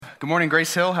Good morning,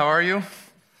 Grace Hill. How are you?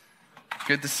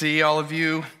 Good to see all of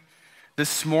you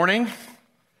this morning.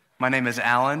 My name is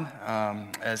Alan.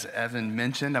 As Evan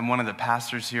mentioned, I'm one of the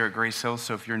pastors here at Grace Hill,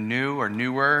 so if you're new or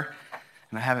newer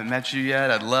and I haven't met you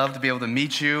yet, I'd love to be able to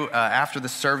meet you after the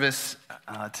service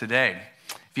today.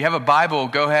 If you have a Bible,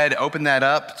 go ahead, open that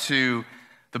up to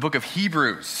the book of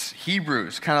Hebrews,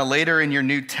 kind of later in your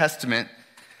New Testament,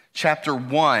 chapter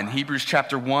 1. Hebrews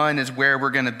chapter 1 is where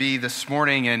we're going to be this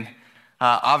morning, and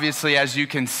obviously, as you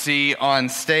can see on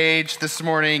stage this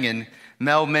morning, and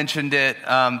Mel mentioned it,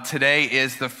 today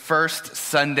is the first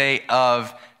Sunday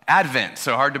of Advent.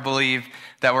 So hard to believe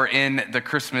that we're in the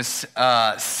Christmas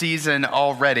season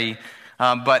already.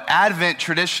 But Advent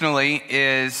traditionally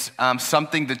is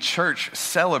something the church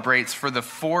celebrates for the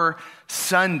 4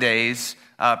 Sundays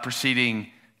preceding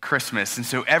Christmas. And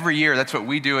so every year, that's what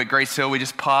we do at Grace Hill. We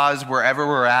just pause wherever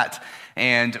we're at,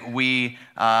 and we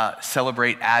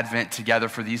celebrate Advent together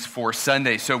for these 4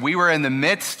 Sundays. So we were in the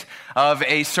midst of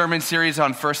a sermon series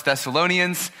on 1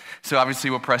 Thessalonians. So obviously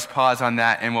we'll press pause on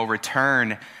that, and we'll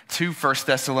return to 1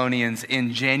 Thessalonians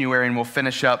in January, and we'll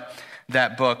finish up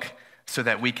that book so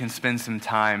that we can spend some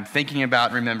time thinking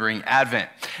about remembering Advent.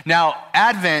 Now,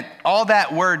 Advent, all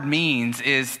that word means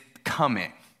is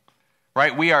coming,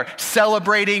 right? We are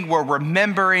celebrating, we're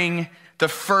remembering the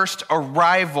first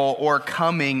arrival or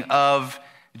coming of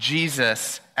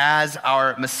Jesus as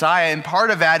our Messiah. And part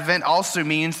of Advent also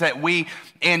means that we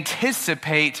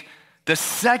anticipate the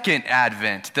second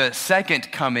Advent, the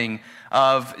second coming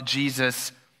of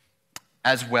Jesus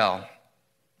as well.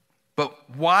 But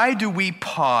why do we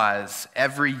pause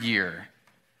every year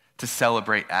to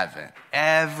celebrate Advent?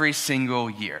 Every single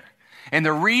year. And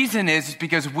the reason is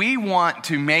because we want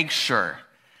to make sure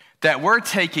that we're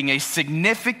taking a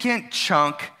significant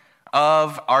chunk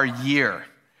of our year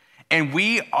and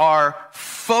we are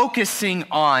focusing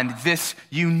on this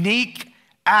unique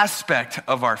aspect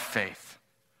of our faith,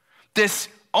 this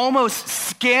almost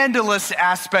scandalous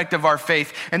aspect of our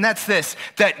faith, and that's this,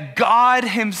 that God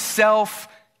himself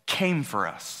came for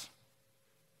us.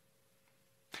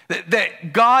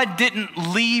 That God didn't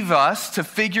leave us to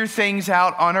figure things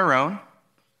out on our own.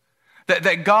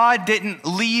 That God didn't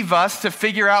leave us to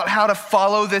figure out how to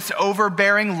follow this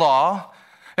overbearing law.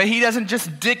 That he doesn't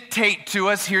just dictate to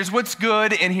us, here's what's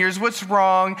good and here's what's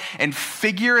wrong, and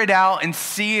figure it out and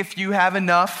see if you have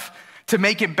enough to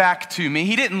make it back to me.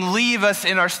 He didn't leave us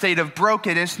in our state of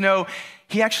brokenness. No,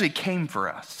 he actually came for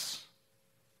us.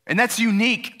 And that's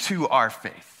unique to our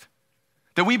faith.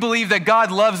 That we believe that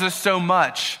God loves us so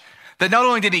much that not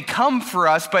only did he come for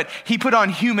us, but he put on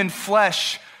human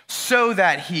flesh so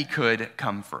that he could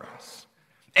come for us.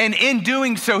 And in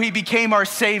doing so, he became our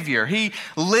Savior. He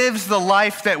lives the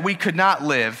life that we could not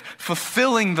live,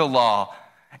 fulfilling the law.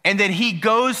 And then he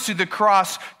goes to the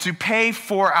cross to pay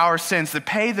for our sins, to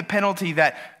pay the penalty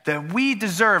that we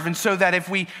deserve. And so that if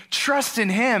we trust in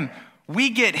him, we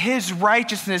get his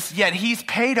righteousness, yet he's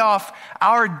paid off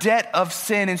our debt of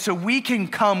sin. And so we can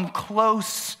come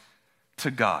close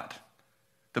to God.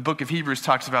 The book of Hebrews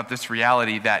talks about this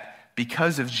reality that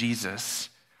because of Jesus,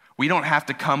 we don't have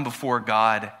to come before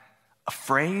God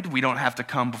afraid. We don't have to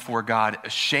come before God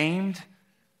ashamed.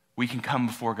 We can come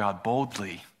before God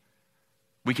boldly.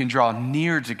 We can draw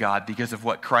near to God because of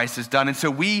what Christ has done. And so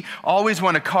we always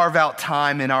want to carve out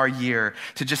time in our year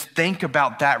to just think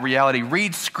about that reality,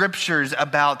 read scriptures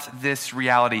about this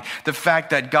reality, the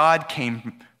fact that God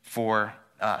came for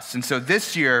us. And so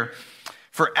this year,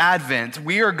 for Advent,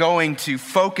 we are going to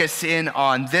focus in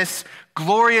on this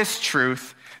glorious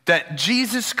truth that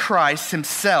Jesus Christ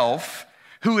himself,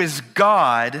 who is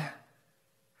God,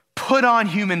 put on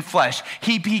human flesh.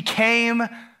 He became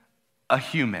a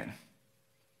human.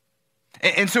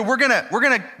 And so we're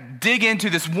gonna dig into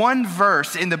this one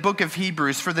verse in the book of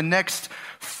Hebrews for the next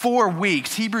 4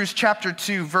 weeks. Hebrews chapter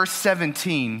 2, verse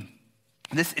 17.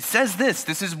 It says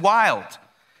this is wild.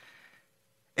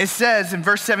 It says in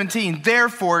verse 17,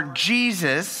 therefore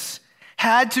Jesus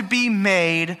had to be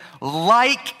made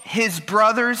like his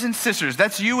brothers and sisters,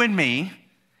 that's you and me,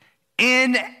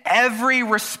 in every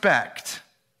respect,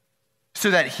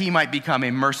 so that he might become a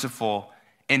merciful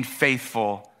and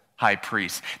faithful high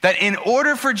priest. That in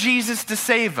order for Jesus to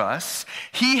save us,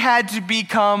 he had to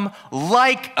become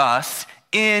like us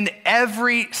in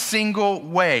every single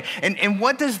way. And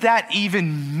what does that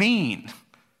even mean?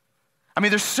 I mean,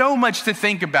 there's so much to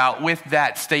think about with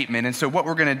that statement. And so what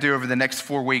we're going to do over the next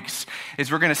 4 weeks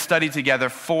is we're going to study together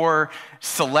 4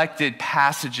 selected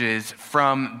passages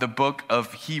from the book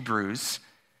of Hebrews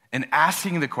and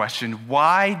asking the question,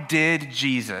 why did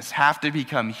Jesus have to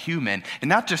become human? And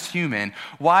not just human,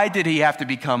 why did he have to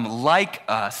become like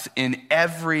us in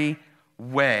every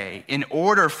way in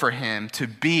order for him to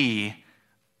be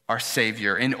our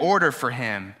Savior, in order for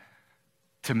him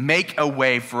to make a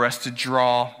way for us to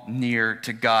draw near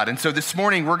to God. And so this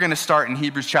morning, we're going to start in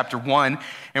Hebrews chapter 1,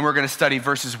 and we're going to study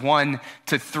verses 1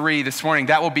 to 3 this morning.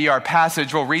 That will be our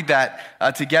passage. We'll read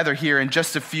that together here in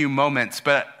just a few moments.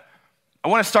 But I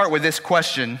want to start with this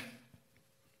question,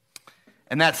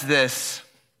 and that's this.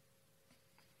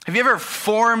 Have you ever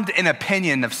formed an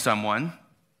opinion of someone?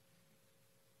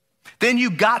 Then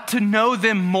you got to know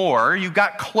them more, you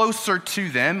got closer to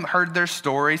them, heard their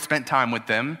story, spent time with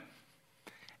them,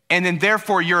 and then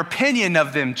therefore your opinion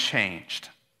of them changed.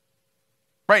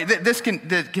 Right? This can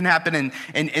happen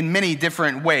in many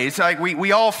different ways. Like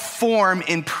we all form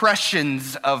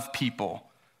impressions of people.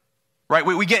 Right?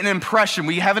 We get an impression.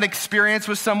 We have an experience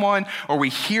with someone or we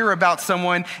hear about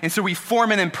someone, and so we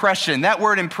form an impression. That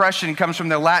word impression comes from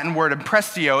the Latin word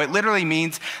impressio. It literally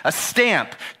means a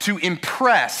stamp, to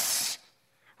impress.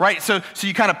 Right? So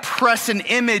you kind of press an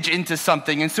image into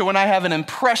something. And so when I have an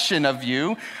impression of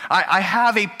you, I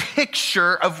have a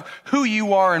picture of who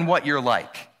you are and what you're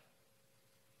like.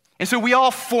 And so we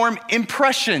all form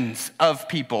impressions of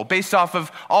people based off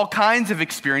of all kinds of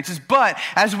experiences. But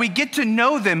as we get to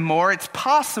know them more, it's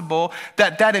possible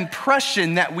that that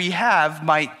impression that we have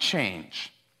might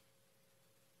change.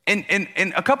 In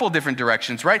a couple of different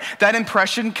directions, right? That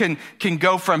impression can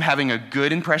go from having a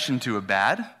good impression to a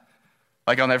bad.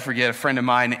 Like I'll never forget a friend of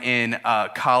mine in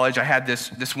college. I had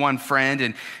this one friend,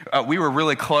 and we were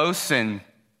really close and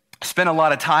spent a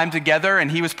lot of time together,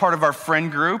 and he was part of our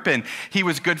friend group, and he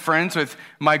was good friends with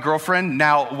my girlfriend,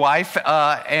 now wife,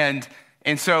 and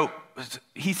so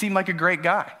he seemed like a great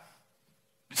guy.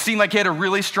 Seemed like he had a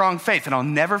really strong faith, and I'll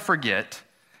never forget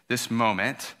this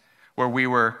moment where we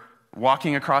were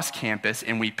walking across campus,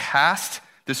 and we passed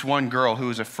this one girl who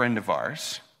was a friend of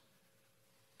ours.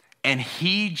 And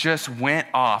he just went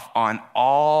off on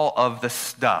all of the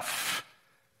stuff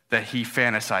that he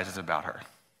fantasizes about her.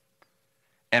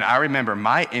 And I remember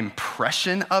my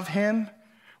impression of him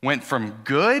went from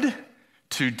good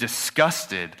to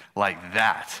disgusted like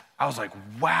that. I was like,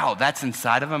 wow, that's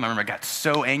inside of him. I remember I got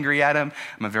so angry at him.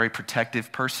 I'm a very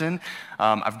protective person.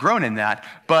 I've grown in that.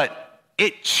 But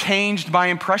it changed my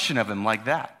impression of him like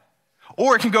that.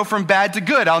 Or it can go from bad to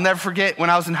good. I'll never forget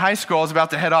when I was in high school, I was about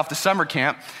to head off to summer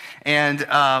camp. And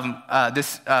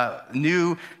this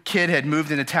new kid had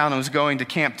moved into town and was going to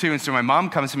camp too. And so my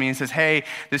mom comes to me and says, hey,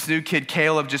 this new kid,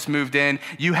 Caleb, just moved in.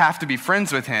 You have to be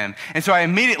friends with him. And so I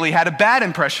immediately had a bad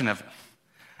impression of him.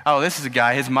 Oh, this is a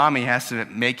guy, his mommy has to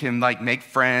make him make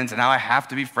friends, and now I have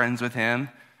to be friends with him.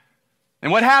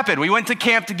 And what happened? We went to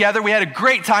camp together. We had a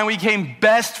great time. We became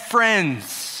best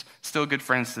friends. Still good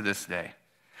friends to this day.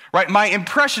 Right? My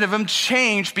impression of him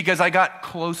changed because I got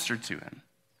closer to him.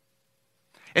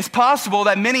 It's possible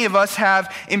that many of us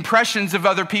have impressions of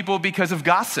other people because of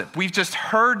gossip. We've just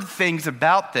heard things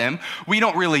about them. We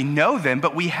don't really know them,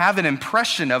 but we have an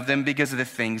impression of them because of the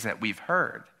things that we've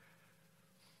heard.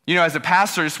 You know, as a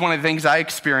pastor, it's one of the things I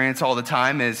experience all the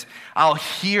time is I'll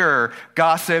hear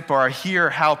gossip or I hear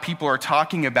how people are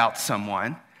talking about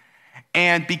someone.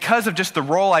 And because of just the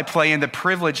role I play and the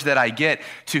privilege that I get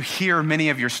to hear many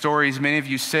of your stories, many of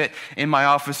you sit in my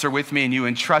office or with me and you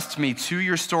entrust me to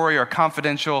your story or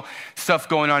confidential stuff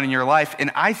going on in your life.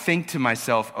 And I think to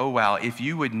myself, oh, wow, if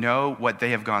you would know what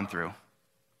they have gone through,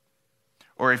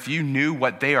 or if you knew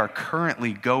what they are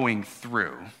currently going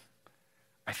through,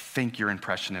 I think your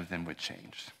impression of them would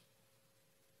change.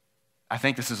 I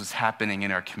think this is what's happening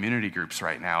in our community groups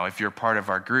right now. If you're part of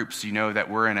our groups, you know that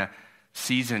we're in a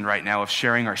season right now of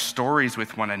sharing our stories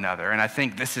with one another. And I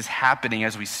think this is happening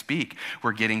as we speak.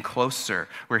 We're getting closer.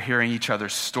 We're hearing each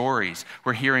other's stories.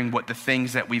 We're hearing what the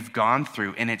things that we've gone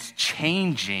through, and it's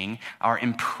changing our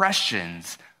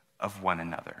impressions of one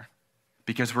another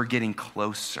because we're getting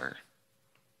closer.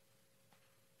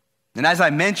 And as I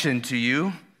mentioned to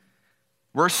you,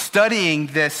 we're studying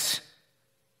this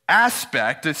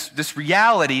aspect, this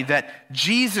reality that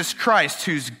Jesus Christ,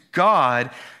 who's God,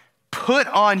 put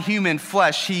on human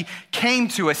flesh. He came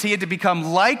to us. He had to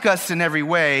become like us in every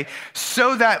way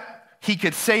so that he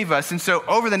could save us. And so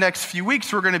over the next few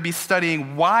weeks, we're going to be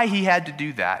studying why he had to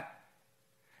do that.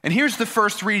 And here's the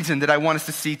first reason that I want us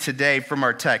to see today from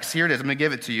our text. Here it is. I'm going to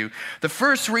give it to you. The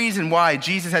first reason why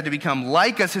Jesus had to become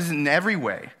like us is in every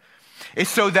way. It's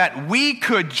so that we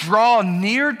could draw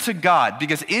near to God,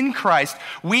 because in Christ,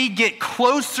 we get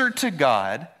closer to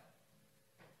God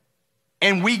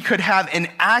and we could have an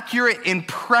accurate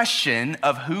impression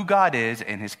of who God is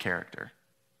and his character.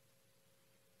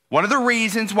 One of the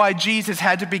reasons why Jesus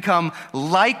had to become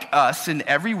like us in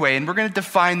every way, and we're going to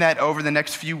define that over the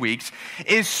next few weeks,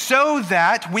 is so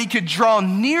that we could draw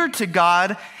near to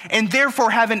God and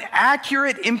therefore have an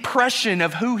accurate impression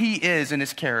of who he is and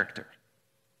his character.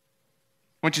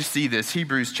 I want you to see this.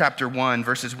 Hebrews chapter 1,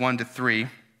 verses 1 to 3.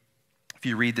 If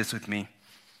you read this with me.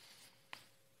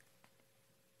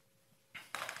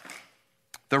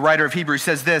 The writer of Hebrews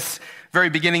says this, very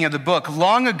beginning of the book,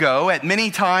 long ago, at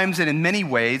many times and in many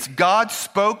ways, God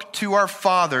spoke to our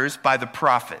fathers by the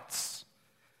prophets.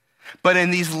 But in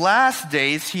these last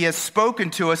days, he has spoken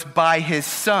to us by his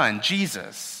Son,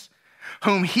 Jesus,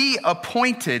 whom he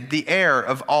appointed the heir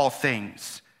of all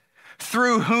things,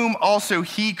 through whom also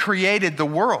he created the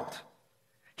world.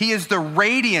 He is the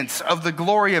radiance of the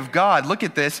glory of God. Look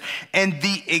at this. And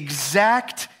the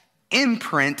exact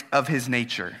imprint of his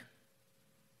nature.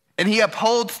 And he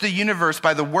upholds the universe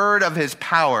by the word of his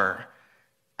power.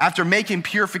 After making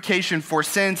purification for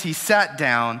sins, he sat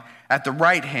down at the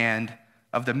right hand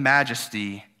of the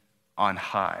majesty on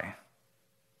high.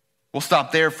 We'll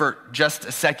stop there for just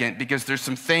a second because there's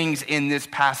some things in this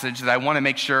passage that I want to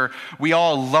make sure we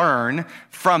all learn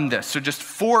from this. So just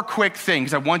 4 quick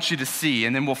things I want you to see,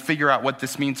 and then we'll figure out what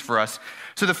this means for us.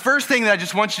 So the first thing that I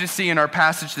just want you to see in our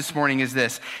passage this morning is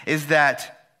this, is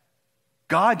that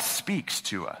God speaks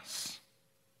to us.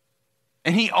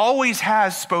 And he always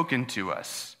has spoken to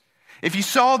us. If you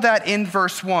saw that in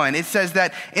verse 1, it says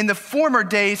that in the former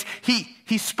days,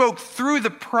 he spoke through the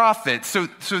prophets.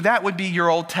 So that would be your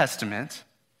Old Testament.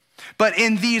 But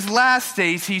in these last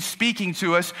days, he's speaking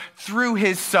to us through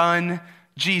his Son,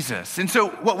 Jesus. And so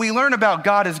what we learn about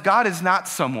God is not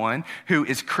someone who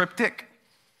is cryptic.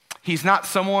 He's not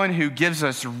someone who gives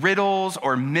us riddles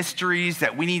or mysteries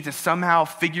that we need to somehow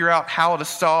figure out how to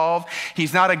solve.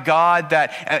 He's not a God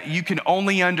that you can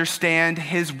only understand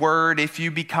his word if you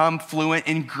become fluent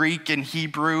in Greek and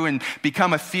Hebrew and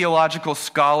become a theological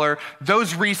scholar.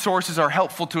 Those resources are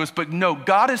helpful to us, but no,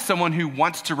 God is someone who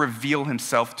wants to reveal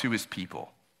himself to his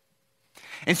people.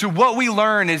 And so what we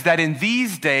learn is that in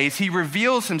these days, he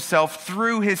reveals himself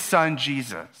through his Son,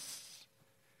 Jesus.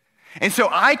 And so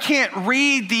I can't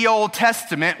read the Old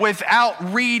Testament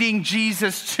without reading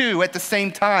Jesus too at the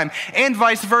same time, and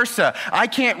vice versa. I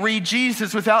can't read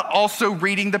Jesus without also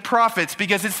reading the prophets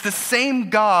because it's the same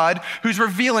God who's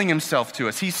revealing himself to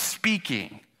us. He's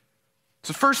speaking.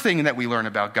 So the first thing that we learn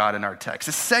about God in our text.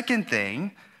 The second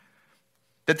thing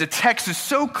that the text is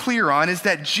so clear on is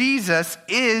that Jesus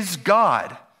is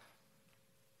God.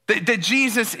 That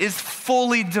Jesus is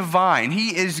fully divine.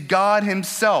 He is God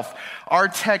himself. Our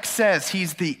text says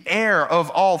he's the heir of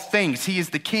all things. He is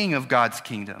the king of God's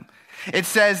kingdom. It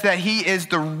says that he is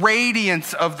the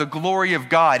radiance of the glory of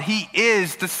God. He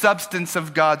is the substance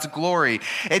of God's glory.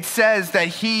 It says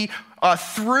that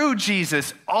through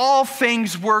Jesus, all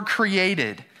things were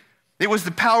created. It was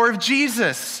the power of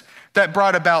Jesus that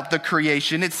brought about the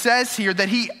creation. It says here that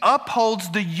he upholds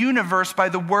the universe by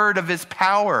the word of his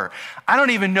power. I don't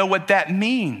even know what that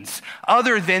means,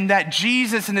 other than that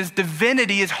Jesus in his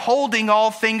divinity is holding all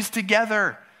things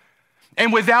together.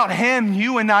 And without him,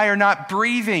 you and I are not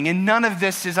breathing, and none of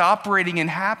this is operating and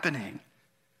happening.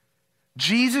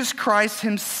 Jesus Christ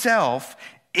himself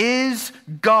is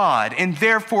God, and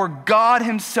therefore God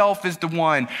himself is the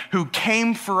one who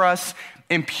came for us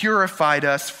and purified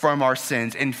us from our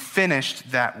sins and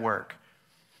finished that work.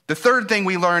 The third thing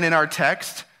we learn in our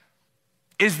text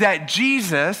is that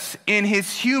Jesus, in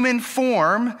his human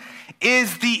form,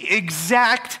 is the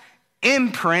exact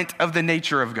imprint of the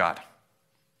nature of God.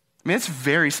 I mean, it's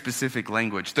very specific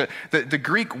language. The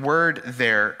Greek word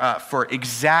there for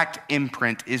exact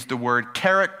imprint is the word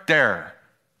character.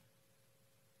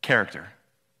 Character.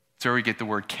 That's where we get the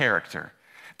word character.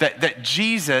 That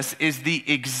Jesus is the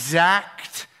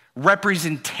exact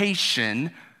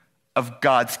representation of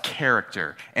God's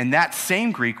character. And that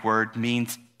same Greek word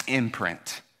means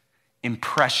imprint,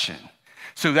 impression.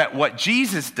 So that what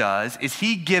Jesus does is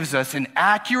he gives us an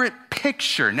accurate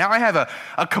picture. Now I have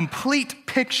a complete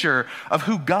picture of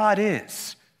who God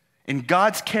is, and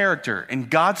God's character, and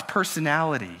God's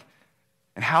personality,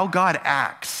 and how God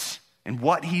acts, and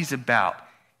what he's about.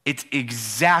 It's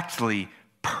exactly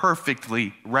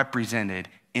perfectly represented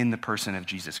in the person of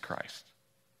Jesus Christ.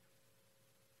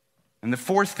 And the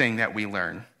fourth thing that we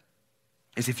learn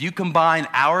is if you combine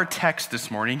our text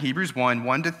this morning, Hebrews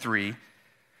 1 to 3,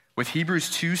 with Hebrews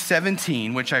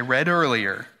 2:17, which I read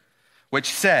earlier,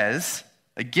 which says,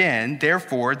 again,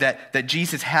 therefore, that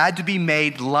Jesus had to be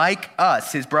made like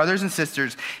us, his brothers and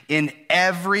sisters, in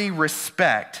every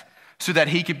respect, so that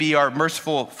he could be our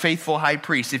merciful, faithful high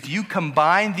priest. If you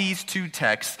combine these two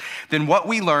texts, then what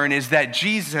we learn is that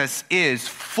Jesus is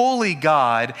fully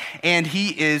God and he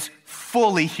is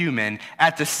fully human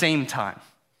at the same time.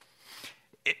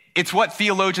 It's what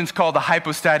theologians call the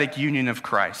hypostatic union of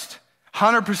Christ.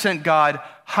 100% God,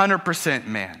 100%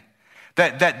 man.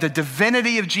 That the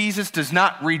divinity of Jesus does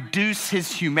not reduce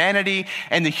his humanity,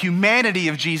 and the humanity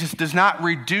of Jesus does not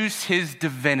reduce his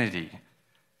divinity.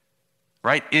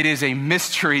 Right? It is a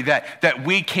mystery that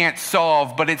we can't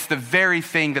solve, but it's the very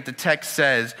thing that the text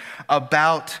says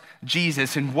about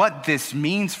Jesus. And what this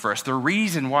means for us, the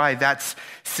reason why that's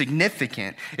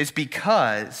significant is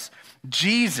because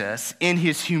Jesus, in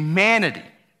his humanity,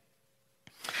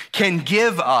 can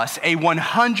give us a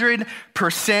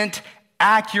 100%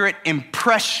 accurate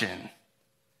impression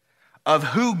of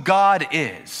who God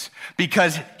is,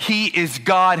 because he is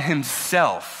God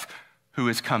himself who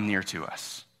has come near to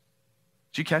us.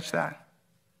 Did you catch that?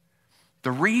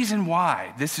 The reason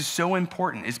why this is so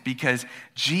important is because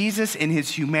Jesus in his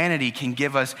humanity can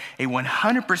give us a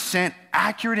 100%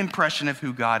 accurate impression of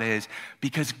who God is,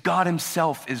 because God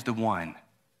himself is the one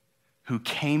who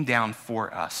came down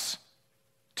for us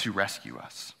to rescue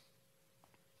us.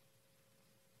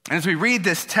 And as we read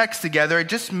this text together, it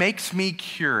just makes me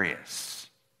curious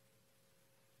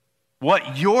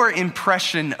what your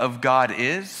impression of God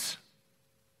is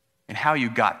and how you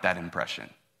got that impression.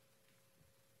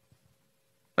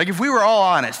 Like if we were all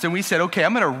honest and we said, okay,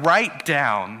 I'm going to write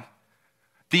down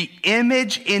the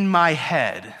image in my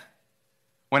head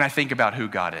when I think about who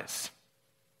God is,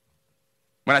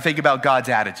 when I think about God's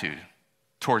attitude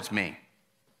towards me,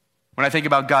 when I think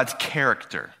about God's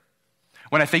character,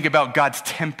 when I think about God's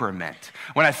temperament,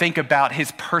 when I think about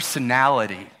his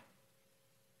personality.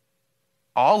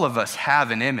 All of us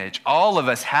have an image. All of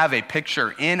us have a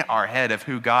picture in our head of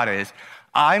who God is.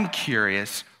 I'm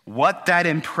curious what that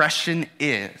impression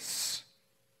is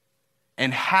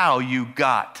and how you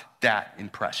got that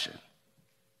impression.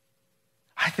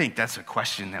 I think that's a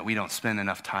question that we don't spend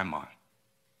enough time on.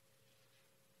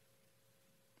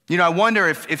 You know, I wonder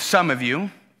if some of you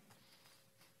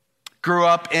grew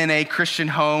up in a Christian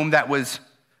home that was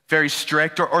very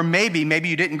strict, or maybe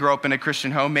you didn't grow up in a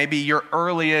Christian home. Maybe your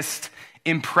earliest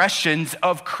impressions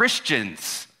of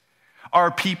Christians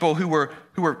are people who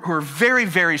were very,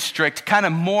 very strict, kind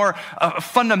of more a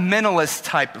fundamentalist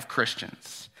type of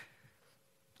Christians.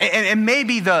 And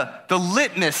maybe the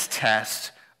litmus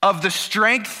test of the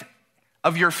strength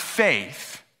of your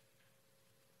faith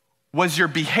was your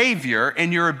behavior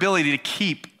and your ability to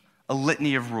keep a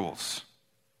litany of rules.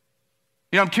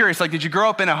 You know, I'm curious, like, did you grow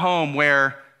up in a home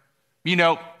where, you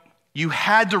know, you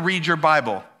had to read your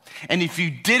Bible? And if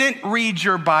you didn't read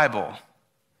your Bible,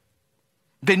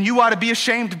 then you ought to be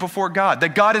ashamed before God,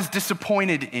 that God is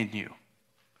disappointed in you.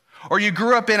 Or you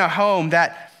grew up in a home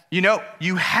that, you know,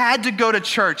 you had to go to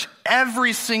church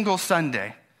every single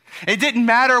Sunday. It didn't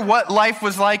matter what life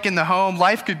was like in the home.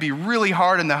 Life could be really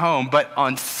hard in the home, but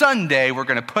on Sunday, we're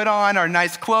going to put on our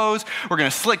nice clothes, we're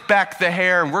going to slick back the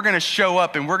hair, and we're going to show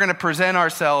up, and we're going to present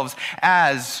ourselves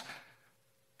as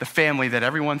the family that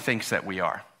everyone thinks that we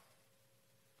are.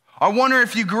 I wonder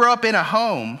if you grew up in a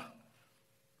home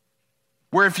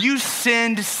where if you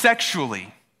sinned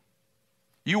sexually,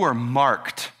 you were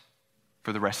marked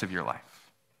for the rest of your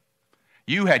life.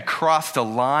 You had crossed a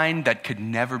line that could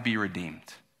never be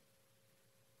redeemed.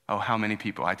 Oh, how many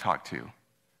people I talk to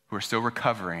who are still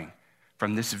recovering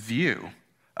from this view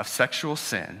of sexual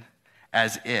sin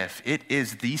as if it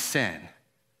is the sin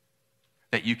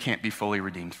that you can't be fully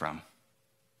redeemed from.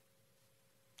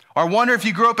 Or I wonder if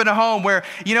you grew up in a home where,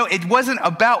 you know, it wasn't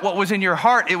about what was in your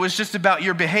heart. It was just about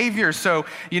your behavior. So,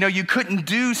 you know, you couldn't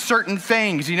do certain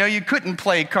things. You know, you couldn't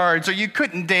play cards, or you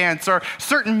couldn't dance, or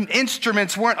certain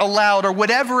instruments weren't allowed, or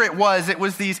whatever it was. It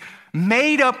was these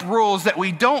made up rules that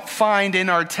we don't find in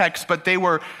our text, but they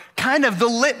were kind of the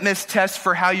litmus test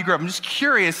for how you grew up. I'm just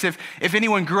curious if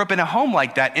anyone grew up in a home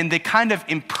like that and the kind of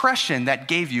impression that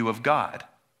gave you of God.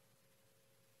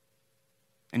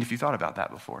 And if you thought about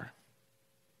that before.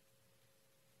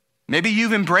 Maybe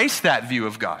you've embraced that view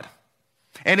of God.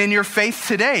 And in your faith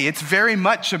today, it's very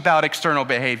much about external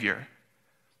behavior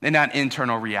and not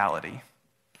internal reality.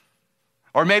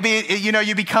 Or maybe, you know,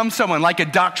 you become someone like a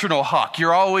doctrinal hawk.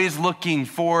 You're always looking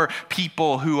for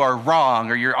people who are wrong,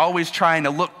 or you're always trying to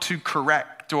look to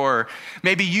correct. Or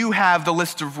maybe you have the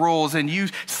list of rules and you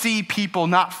see people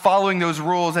not following those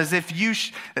rules as if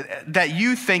that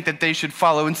you think that they should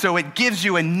follow. And so it gives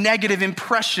you a negative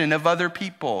impression of other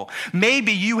people.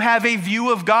 Maybe you have a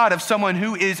view of God of someone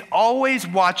who is always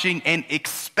watching and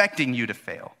expecting you to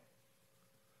fail.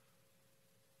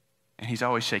 And he's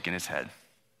always shaking his head.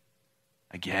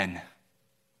 again.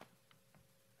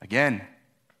 Again.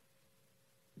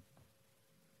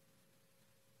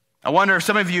 I wonder if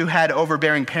some of you had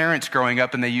overbearing parents growing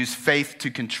up and they used faith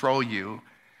to control you.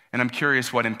 And I'm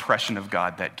curious what impression of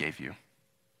God that gave you.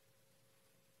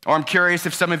 Or I'm curious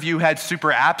if some of you had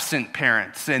super absent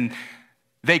parents and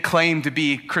they claimed to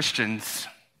be Christians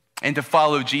and to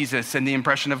follow Jesus, and the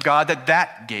impression of God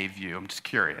that gave you. I'm just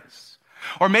curious.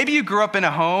 Or maybe you grew up in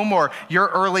a home, or your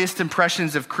earliest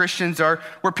impressions of Christians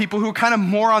were people who were kind of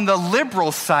more on the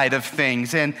liberal side of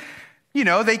things. And,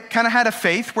 they kind of had a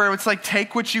faith where it's like,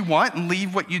 take what you want and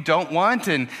leave what you don't want.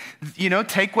 And,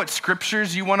 take what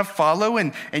scriptures you want to follow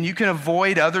and you can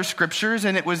avoid other scriptures.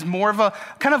 And it was more of a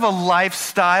kind of a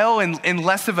lifestyle and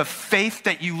less of a faith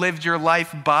that you lived your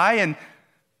life by. And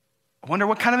I wonder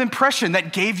what kind of impression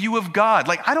that gave you of God.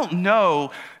 Like, I don't know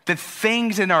the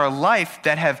things in our life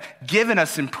that have given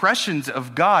us impressions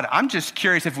of God. I'm just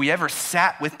curious if we ever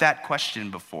sat with that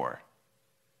question before.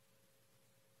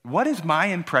 What is my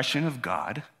impression of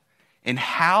God, and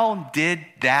how did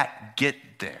that get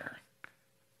there?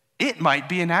 It might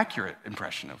be an accurate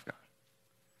impression of God.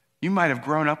 You might have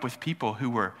grown up with people who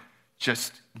were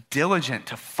just diligent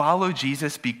to follow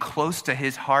Jesus, be close to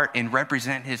his heart, and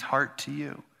represent his heart to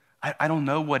you. I don't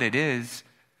know what it is.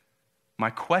 My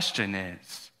question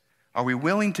is, are we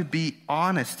willing to be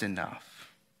honest enough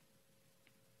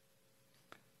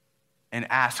and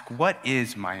ask, what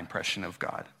is my impression of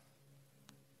God?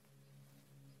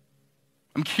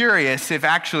 I'm curious if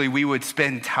actually we would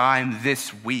spend time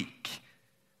this week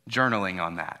journaling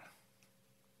on that.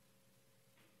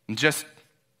 And just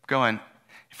going,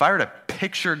 if I were to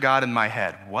picture God in my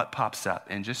head, what pops up?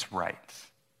 And just write.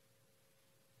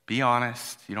 Be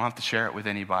honest. You don't have to share it with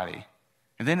anybody.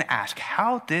 And then ask,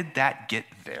 how did that get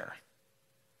there?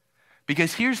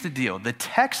 Because here's the deal. The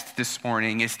text this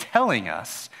morning is telling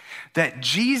us that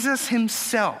Jesus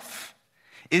himself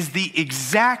is the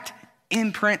exact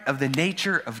imprint of the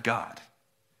nature of God.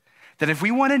 That if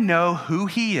we want to know who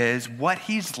he is, what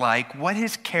he's like, what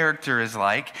his character is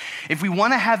like, if we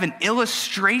want to have an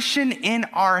illustration in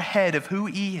our head of who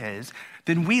he is,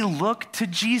 then we look to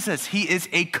Jesus. He is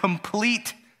a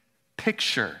complete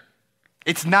picture.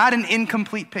 It's not an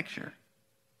incomplete picture.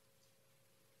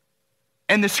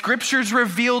 And the scriptures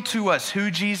reveal to us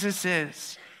who Jesus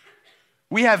is.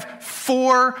 We have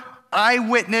 4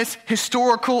 eyewitness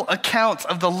historical accounts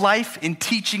of the life and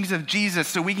teachings of Jesus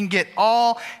so we can get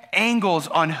all angles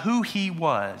on who he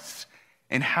was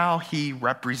and how he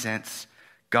represents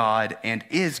God and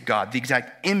is God, the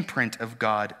exact imprint of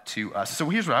God to us. So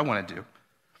here's what I want to do.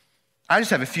 I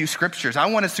just have a few scriptures. I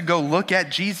want us to go look at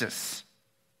Jesus.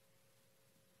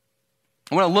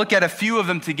 I want to look at a few of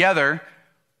them together,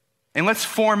 and let's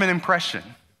form an impression.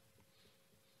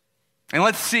 And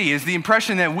let's see, is the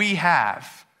impression that we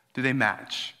have, do they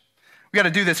match? We got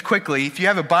to do this quickly. If you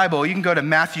have a Bible, you can go to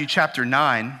Matthew chapter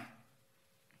 9.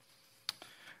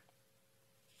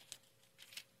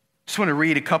 Just want to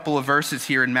read a couple of verses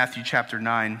here in Matthew chapter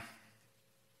 9.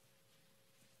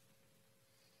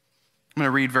 I'm going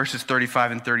to read verses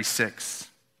 35 and 36.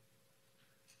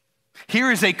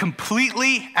 Here is a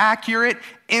completely accurate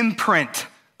imprint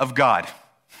of God.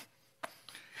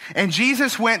 And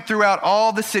Jesus went throughout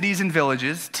all the cities and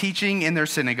villages, teaching in their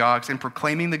synagogues and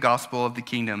proclaiming the gospel of the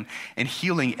kingdom and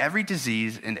healing every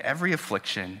disease and every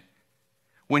affliction.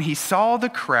 When he saw the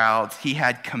crowds, he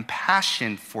had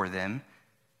compassion for them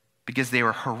because they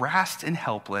were harassed and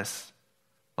helpless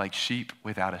like sheep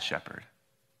without a shepherd.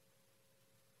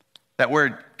 That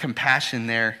word compassion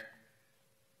there,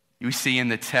 you see in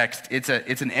the text, it's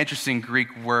an interesting Greek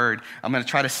word. I'm going to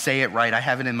try to say it right. I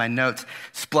have it in my notes.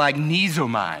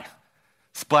 Splagnizomai.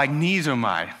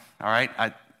 Splagnizomai. All right?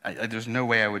 There's no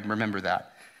way I would remember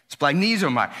that.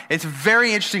 Splagnizomai. It's a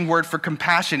very interesting word for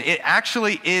compassion. It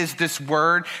actually is this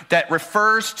word that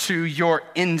refers to your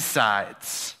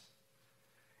insides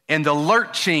and the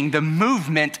lurching, the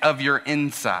movement of your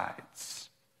insides.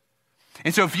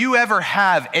 And so if you ever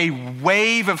have a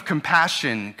wave of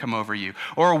compassion come over you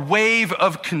or a wave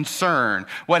of concern,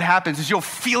 what happens is you'll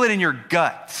feel it in your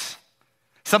gut.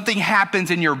 Something happens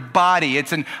in your body.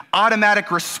 It's an automatic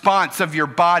response of your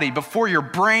body. Before your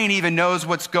brain even knows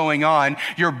what's going on,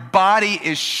 your body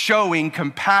is showing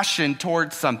compassion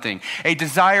towards something, a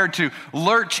desire to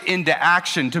lurch into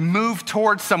action, to move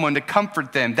towards someone, to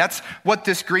comfort them. That's what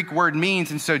this Greek word means.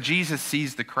 And so Jesus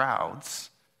sees the crowds.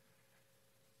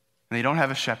 And they don't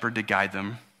have a shepherd to guide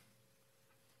them.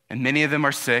 And many of them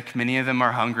are sick, many of them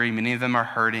are hungry, many of them are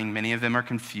hurting, many of them are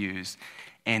confused.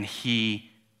 And he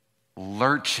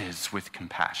lurches with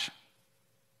compassion.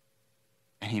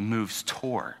 And he moves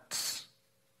towards.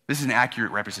 This is an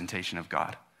accurate representation of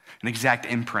God. an exact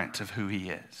imprint of who he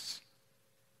is.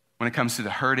 When it comes to the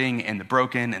hurting and the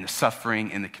broken and the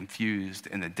suffering and the confused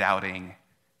and the doubting,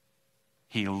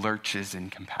 he lurches in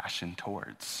compassion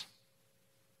towards.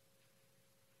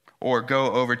 Or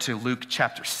go over to Luke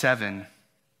chapter 7,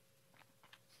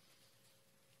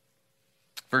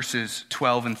 verses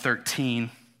 12 and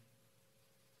 13.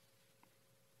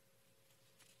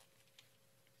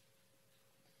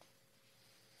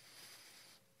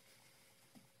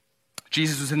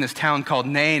 Jesus was in this town called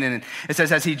Nain, and it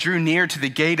says, as he drew near to the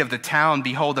gate of the town,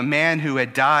 behold, a man who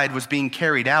had died was being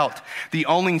carried out, the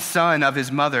only son of his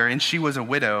mother, and she was a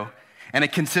widow. And a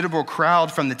considerable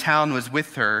crowd from the town was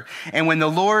with her. And when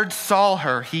the Lord saw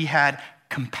her, he had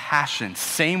compassion,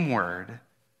 same word,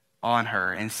 on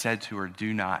her, and said to her,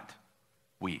 do not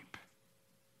weep.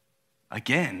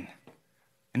 Again,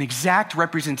 an exact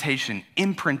representation,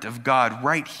 imprint of God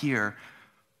right here.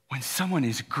 When someone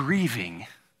is grieving,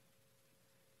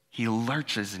 he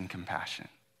lurches in compassion.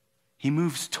 He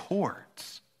moves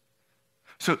towards.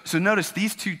 So notice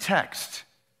these two texts.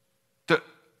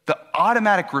 The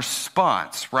automatic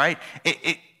response, right?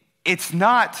 It's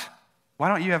not, why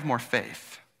don't you have more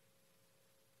faith?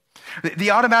 The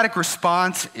automatic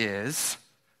response is,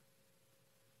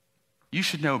 you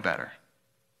should know better.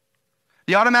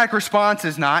 The automatic response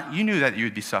is not, you knew that you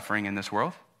would be suffering in this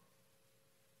world.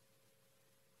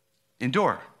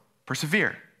 Endure,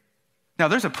 persevere. Now,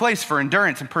 there's a place for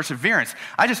endurance and perseverance.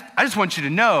 I just want you to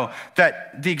know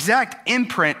that the exact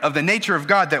imprint of the nature of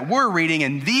God that we're reading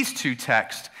in these two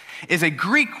texts is a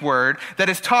Greek word that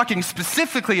is talking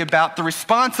specifically about the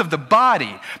response of the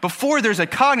body before there's a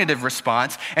cognitive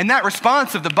response, and that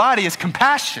response of the body is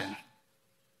compassion,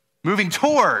 moving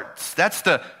towards. That's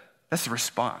the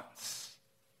response.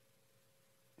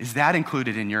 Is that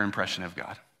included in your impression of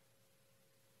God?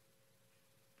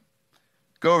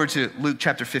 Go over to Luke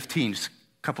chapter 15, just a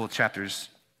couple of chapters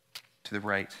to the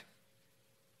right.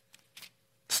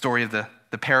 Story of the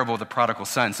parable of the prodigal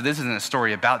son. So this isn't a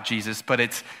story about Jesus, but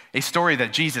it's a story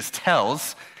that Jesus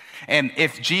tells. And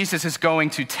if Jesus is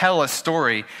going to tell a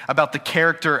story about the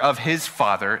character of his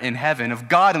Father in heaven, of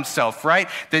God himself, right?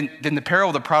 Then the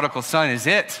parable of the prodigal son is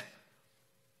it.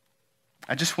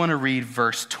 I just want to read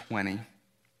verse 20.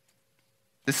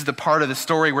 This is the part of the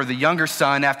story where the younger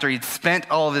son, after he'd spent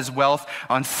all of his wealth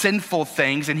on sinful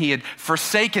things and he had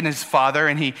forsaken his father,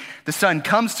 and the son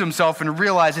comes to himself and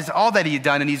realizes all that he had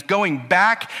done, and he's going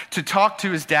back to talk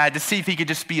to his dad to see if he could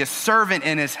just be a servant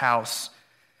in his house.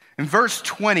 In verse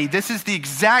 20, this is the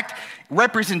exact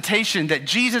representation that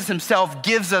Jesus himself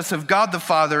gives us of God the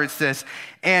Father. It's this,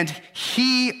 and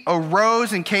he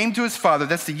arose and came to his father.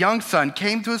 That's the young son,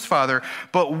 came to his father.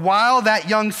 But while that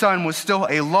young son was still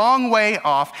a long way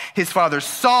off, his father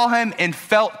saw him and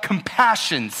felt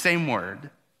compassion, same word,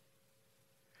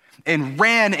 and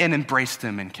ran and embraced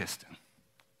him and kissed him.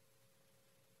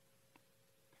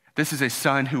 This is a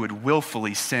son who had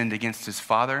willfully sinned against his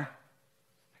father.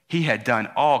 He had done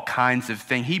all kinds of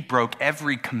things. He broke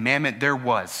every commandment there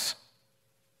was.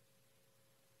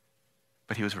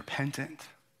 But he was repentant,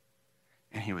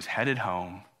 and he was headed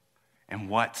home. And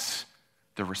what's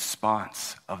the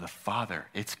response of the Father?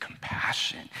 It's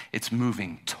compassion. It's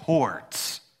moving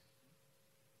towards.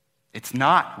 It's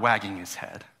not wagging his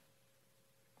head.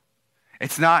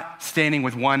 It's not standing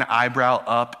with one eyebrow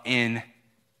up in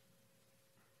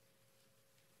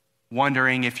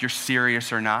wondering if you're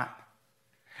serious or not.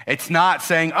 It's not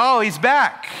saying, oh, he's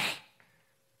back.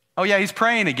 Oh, yeah, he's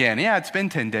praying again. Yeah, it's been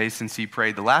 10 days since he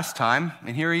prayed the last time,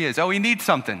 and here he is. Oh, he needs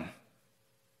something.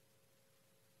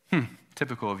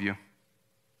 Typical of you.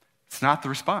 It's not the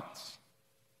response.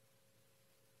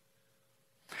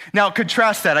 Now,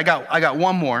 contrast that. I got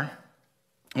one more.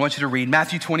 I want you to read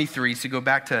Matthew 23, so go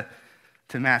back to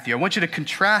Matthew. I want you to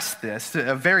contrast this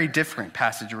to a very different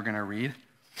passage we're going to read.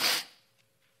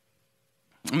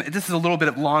 This is a little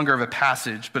bit longer of a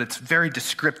passage, but it's very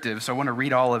descriptive, so I want to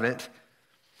read all of it.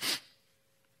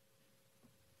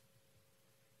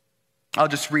 I'll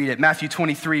just read it. Matthew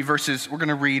 23, we're going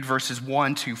to read verses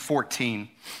 1 to 14.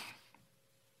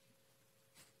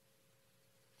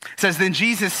 It says, then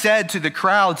Jesus said to the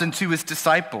crowds and to his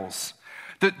disciples,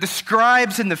 the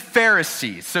scribes and the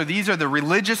Pharisees, so these are the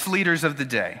religious leaders of the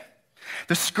day,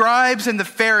 the scribes and the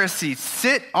Pharisees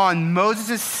sit on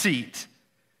Moses' seat.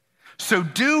 So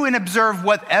do and observe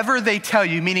whatever they tell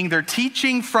you, meaning they're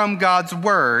teaching from God's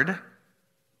word,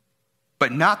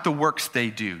 but not the works they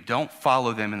do. Don't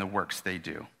follow them in the works they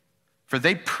do. For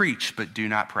they preach, but do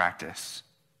not practice.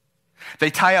 They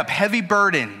tie up heavy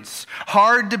burdens,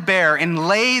 hard to bear, and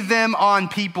lay them on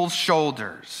people's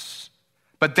shoulders,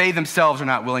 but they themselves are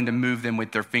not willing to move them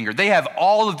with their finger. They have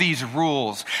all of these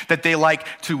rules that they like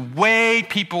to weigh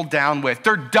people down with.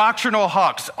 They're doctrinal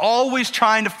hawks, always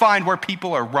trying to find where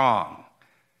people are wrong.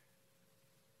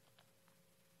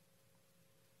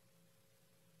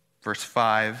 Verse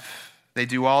 5. They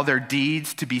do all their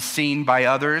deeds to be seen by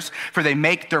others, for they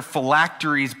make their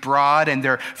phylacteries broad and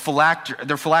their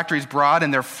phylacteries broad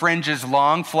and their fringes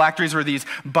long. Phylacteries were these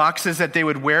boxes that they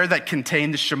would wear that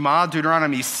contained the Shema,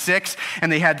 Deuteronomy 6,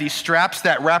 and they had these straps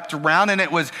that wrapped around, and it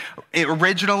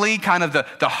originally kind of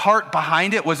the heart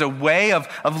behind it was a way of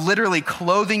literally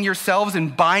clothing yourselves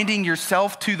and binding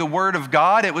yourself to the word of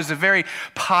God. It was a very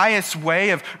pious way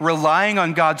of relying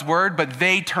on God's word, but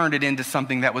they turned it into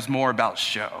something that was more about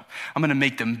show. I'm going to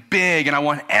make them big, and I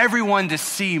want everyone to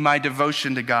see my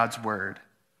devotion to God's word.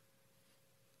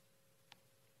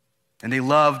 And they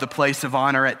love the place of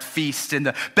honor at feast and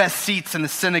the best seats in the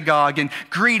synagogue and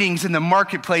greetings in the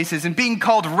marketplaces and being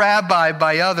called rabbi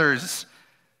by others.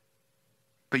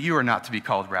 But you are not to be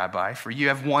called rabbi, for you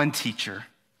have one teacher,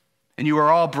 and you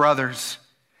are all brothers.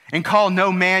 And call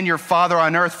no man your father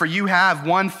on earth, for you have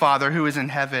one Father who is in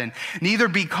heaven. Neither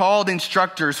be called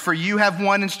instructors, for you have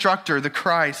one instructor, the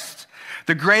Christ.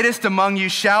 The greatest among you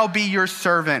shall be your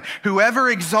servant. Whoever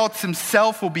exalts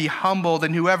himself will be humbled,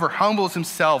 and whoever humbles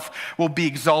himself will be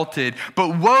exalted.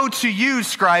 But woe to you,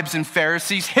 scribes and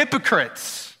Pharisees,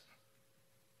 hypocrites!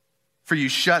 For you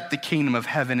shut the kingdom of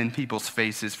heaven in people's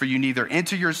faces, for you neither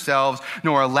enter yourselves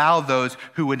nor allow those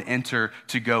who would enter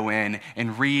to go in.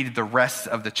 And read the rest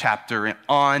of the chapter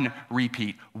on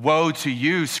repeat. Woe to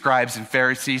you, scribes and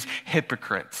Pharisees,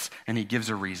 hypocrites! And he gives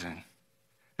a reason.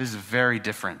 This is a very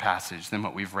different passage than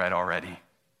what we've read already.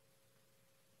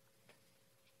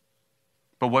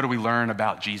 But what do we learn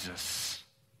about Jesus?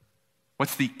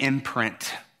 What's the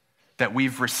imprint that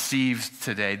we've received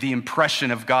today? The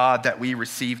impression of God that we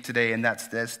received today, and that's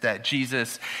this, that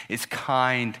Jesus is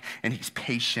kind and he's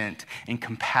patient and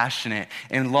compassionate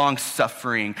and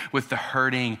long-suffering with the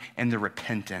hurting and the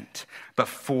repentant. But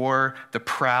for the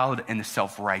proud and the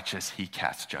self-righteous, he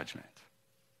casts judgment.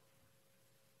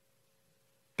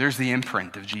 There's the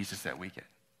imprint of Jesus that we get.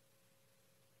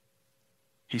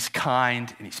 He's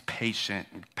kind and he's patient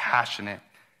and passionate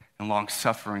and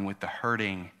long-suffering with the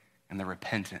hurting and the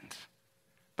repentant.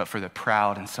 But for the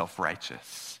proud and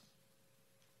self-righteous,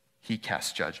 he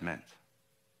casts judgment.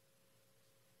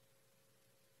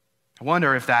 I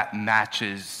wonder if that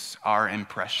matches our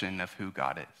impression of who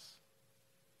God is.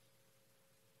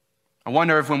 I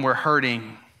wonder if when we're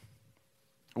hurting,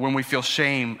 when we feel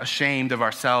ashamed of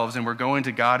ourselves and we're going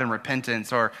to God in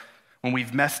repentance, or when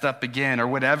we've messed up again, or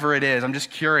whatever it is, I'm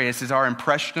just curious, is our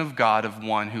impression of God of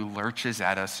one who lurches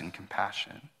at us in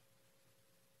compassion?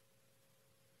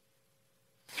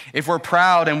 If we're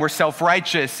proud and we're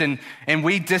self-righteous and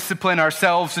we discipline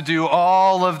ourselves to do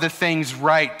all of the things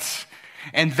right,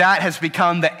 and that has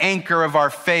become the anchor of our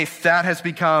faith, that has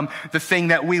become the thing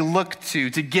that we look to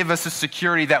give us a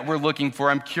security that we're looking for,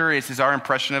 I'm curious, is our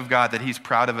impression of God that he's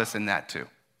proud of us in that too?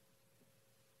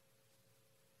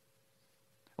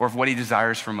 Or if what he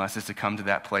desires from us is to come to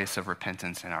that place of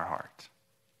repentance in our heart.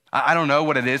 I don't know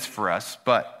what it is for us,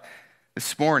 but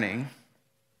this morning,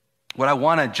 what I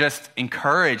want to just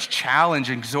encourage, challenge,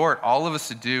 exhort all of us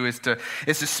to do is to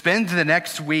spend the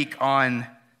next week on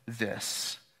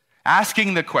this.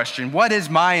 Asking the question, what is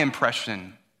my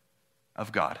impression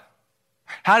of God?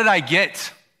 How did I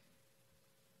get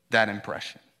that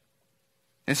impression?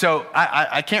 And so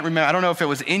I can't remember, I don't know if it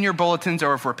was in your bulletins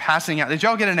or if we're passing out. Did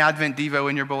y'all get an Advent Devo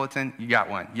in your bulletin? You got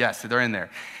one. Yes, they're in there.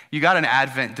 You got an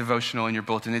Advent devotional in your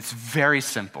bulletin. It's very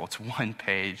simple. It's one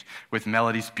page with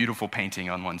Melody's beautiful painting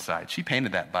on one side. She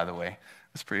painted that, by the way.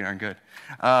 That's pretty darn good.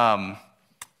 On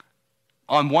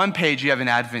one page, you have an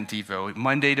Advent Devo,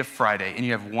 Monday to Friday, and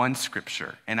you have one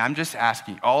scripture. And I'm just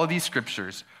asking, all of these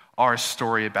scriptures are a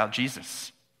story about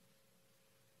Jesus.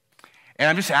 And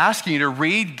I'm just asking you to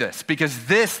read this, because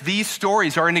these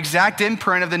stories are an exact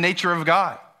imprint of the nature of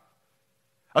God.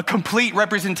 A complete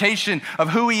representation of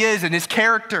who he is and his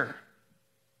character.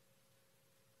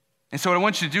 And so what I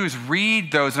want you to do is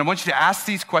read those, and I want you to ask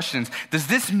these questions. Does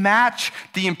this match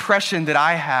the impression that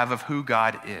I have of who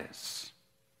God is?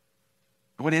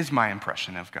 What is my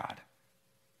impression of God?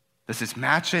 Does this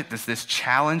match it? Does this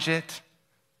challenge it?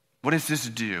 What does this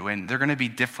do? And they're going to be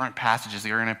different passages.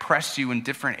 They're going to press you in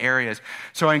different areas.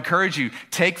 So I encourage you,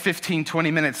 take 15,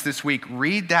 20 minutes this week,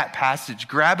 read that passage,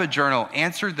 grab a journal,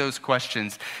 answer those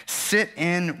questions, sit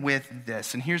in with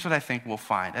this. And here's what I think we'll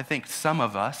find. I think some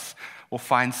of us will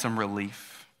find some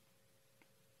relief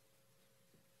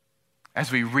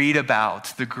as we read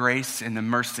about the grace and the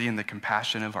mercy and the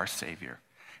compassion of our Savior.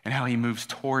 and how he moves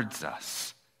towards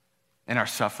us in our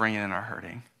suffering and in our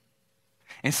hurting.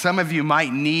 And some of you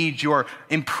might need your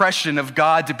impression of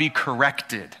God to be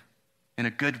corrected in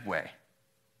a good way.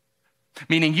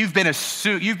 Meaning you've been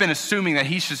assuming that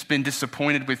he's just been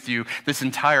disappointed with you this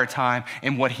entire time,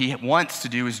 and what he wants to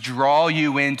do is draw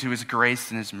you into his grace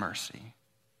and his mercy.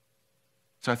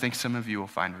 So I think some of you will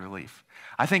find relief.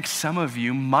 I think some of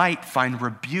you might find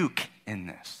rebuke in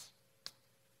this.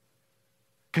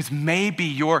 Because maybe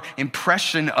your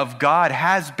impression of God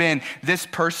has been this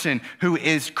person who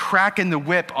is cracking the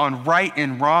whip on right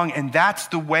and wrong, and that's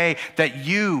the way that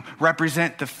you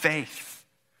represent the faith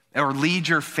or lead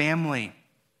your family.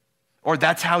 Or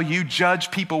that's how you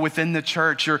judge people within the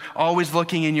church. You're always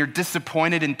looking and you're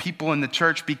disappointed in people in the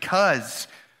church because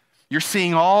you're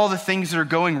seeing all the things that are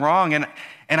going wrong. And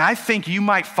I think you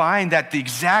might find that the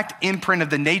exact imprint of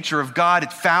the nature of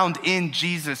God found in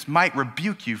Jesus might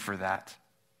rebuke you for that.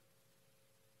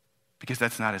 Because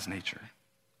that's not his nature.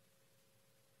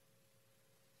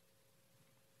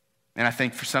 And I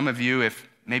think for some of you, if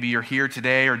maybe you're here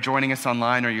today or joining us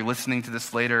online or you're listening to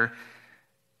this later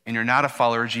and you're not a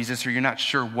follower of Jesus or you're not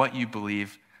sure what you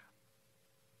believe,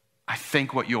 I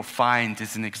think what you'll find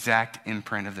is an exact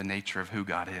imprint of the nature of who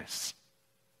God is.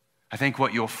 I think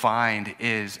what you'll find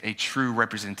is a true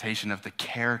representation of the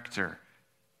character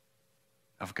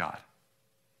of God.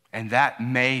 And that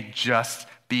may just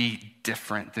be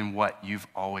different than what you've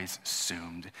always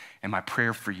assumed. And my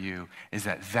prayer for you is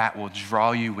that that will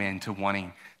draw you into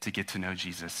wanting to get to know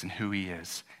Jesus and who he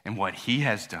is and what he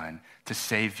has done to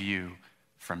save you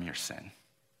from your sin.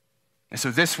 And so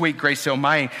this week, Grace Hill,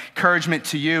 my encouragement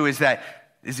to you is that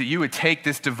you would take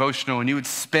this devotional and you would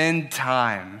spend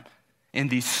time in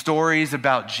these stories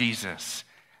about Jesus,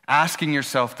 asking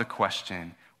yourself the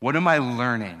question, what am I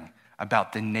learning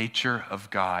about the nature of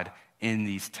God in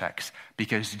these texts?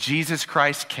 Because Jesus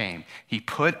Christ came, he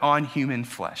put on human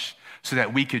flesh so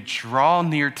that we could draw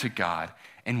near to God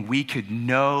and we could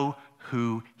know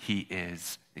who he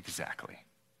is exactly.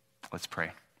 Let's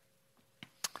pray.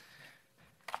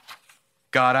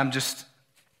 God,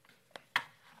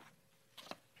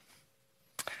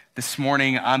 this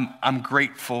morning, I'm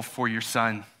grateful for your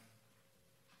son.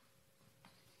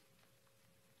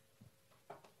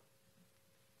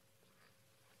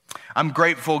 I'm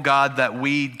grateful, God, that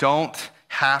we don't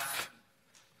have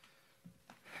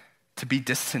to be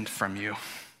distant from you.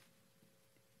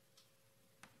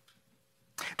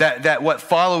 That what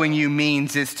following you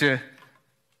means is to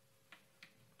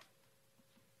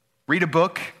read a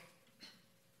book,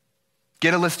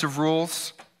 get a list of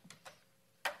rules,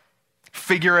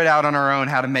 figure it out on our own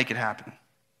how to make it happen.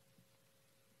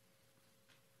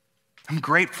 I'm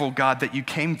grateful, God, that you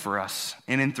came for us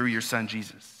in and through your son,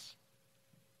 Jesus.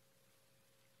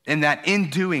 And that in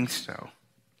doing so,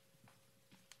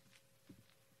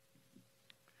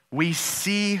 we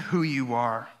see who you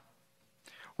are.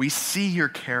 We see your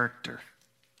character.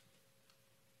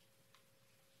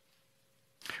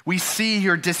 We see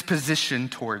your disposition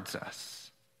towards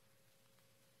us.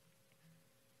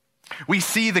 We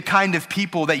see the kind of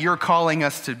people that you're calling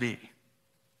us to be.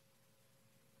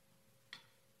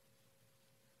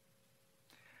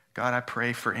 God, I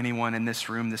pray for anyone in this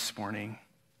room this morning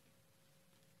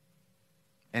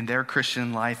and their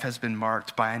Christian life has been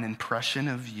marked by an impression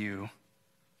of you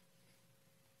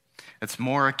that's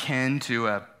more akin to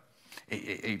a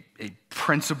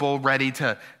principal ready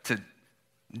to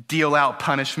deal out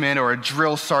punishment or a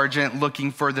drill sergeant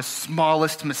looking for the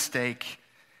smallest mistake.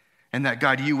 And that,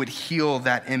 God, you would heal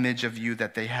that image of you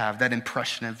that they have, that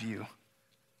impression of you,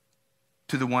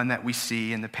 to the one that we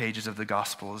see in the pages of the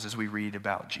Gospels as we read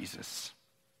about Jesus.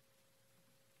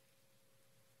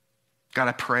 God,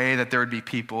 I pray that there would be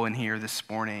people in here this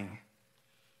morning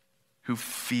who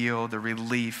feel the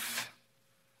relief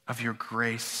of your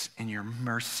grace and your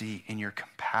mercy and your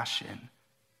compassion.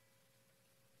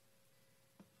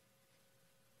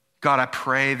 God, I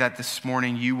pray that this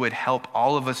morning you would help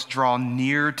all of us draw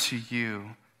near to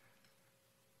you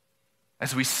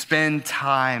as we spend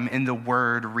time in the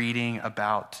Word reading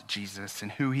about Jesus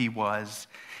and who he was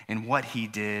and what he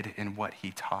did and what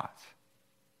he taught.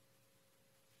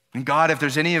 And God, if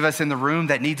there's any of us in the room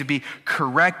that need to be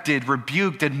corrected,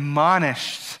 rebuked,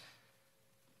 admonished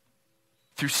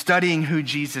through studying who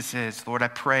Jesus is, Lord, I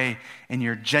pray in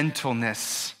your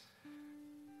gentleness,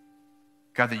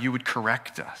 God, that you would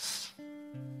correct us.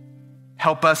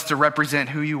 Help us to represent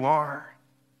who you are.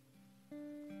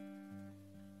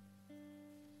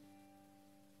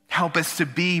 Help us to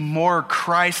be more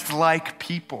Christ-like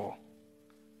people.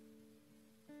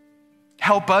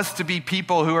 Help us to be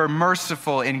people who are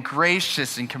merciful and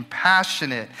gracious and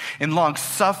compassionate and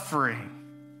long-suffering.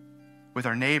 with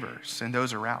our neighbors and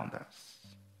those around us.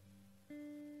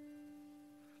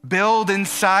 Build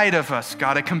inside of us,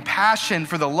 God, a compassion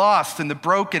for the lost and the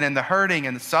broken and the hurting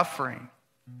and the suffering.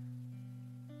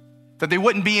 That they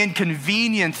wouldn't be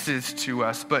inconveniences to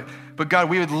us, but God,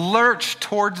 we would lurch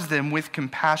towards them with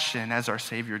compassion as our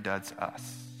Savior does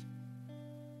us.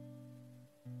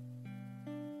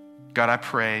 God, I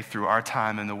pray through our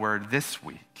time in the Word this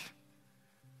week,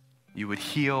 you would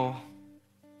heal,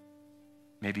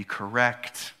 maybe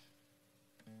correct,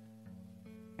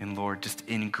 and Lord, just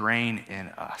ingrain in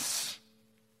us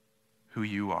who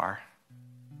you are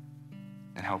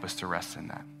and help us to rest in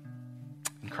that.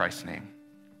 In Christ's name.